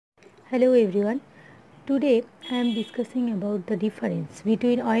Hello everyone. Today I am discussing about the difference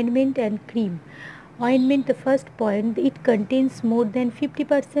between ointment and cream. Ointment, the first point, it contains more than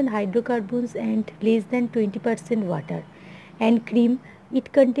 50% hydrocarbons and less than 20% water. And cream,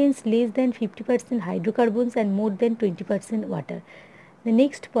 it contains less than 50% hydrocarbons and more than 20% water. The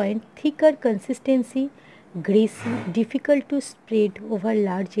next point, thicker consistency, greasy, difficult to spread over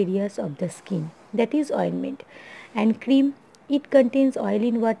large areas of the skin. That is ointment. And cream, it contains oil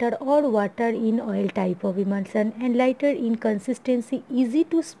in water or water in oil type of emulsion and lighter in consistency, easy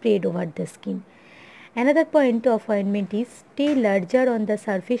to spread over the skin. Another point of ointment is stay larger on the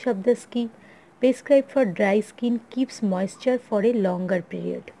surface of the skin. Prescribed for dry skin, keeps moisture for a longer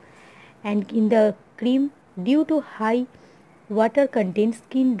period. And in the cream, due to high water content,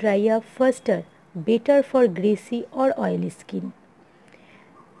 skin dry up faster, better for greasy or oily skin.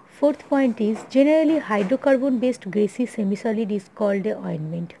 Fourth point is generally hydrocarbon based greasy semisolid is called a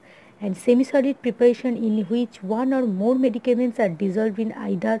ointment, and semisolid preparation in which one or more medicaments are dissolved in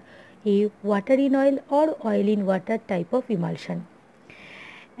either a water in oil or oil in water type of emulsion.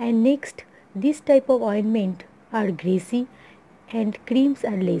 And next, this type of ointment are greasy and creams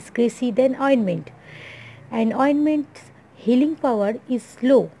are less greasy than ointment. And ointment's healing power is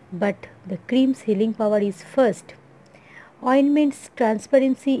slow, but the cream's healing power is fast. Ointment's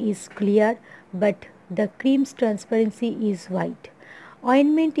transparency is clear, but the cream's transparency is white.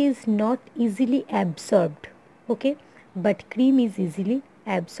 Ointment is not easily absorbed, okay, but cream is easily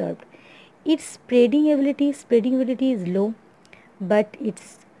absorbed. Its spreading ability is low, but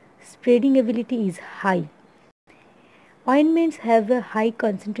its spreading ability is high. Ointments have a high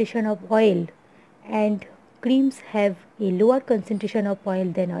concentration of oil and creams have a lower concentration of oil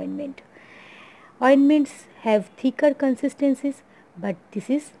than ointment. Ointments have thicker consistencies, but this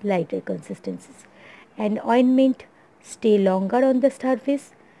is lighter consistencies. And ointment stay longer on the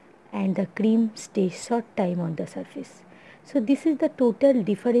surface and the cream stays short time on the surface. So this is the total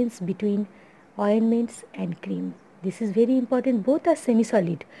difference between ointments and cream. This is very important. Both are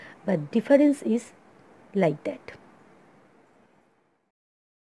semi-solid, but difference is like that.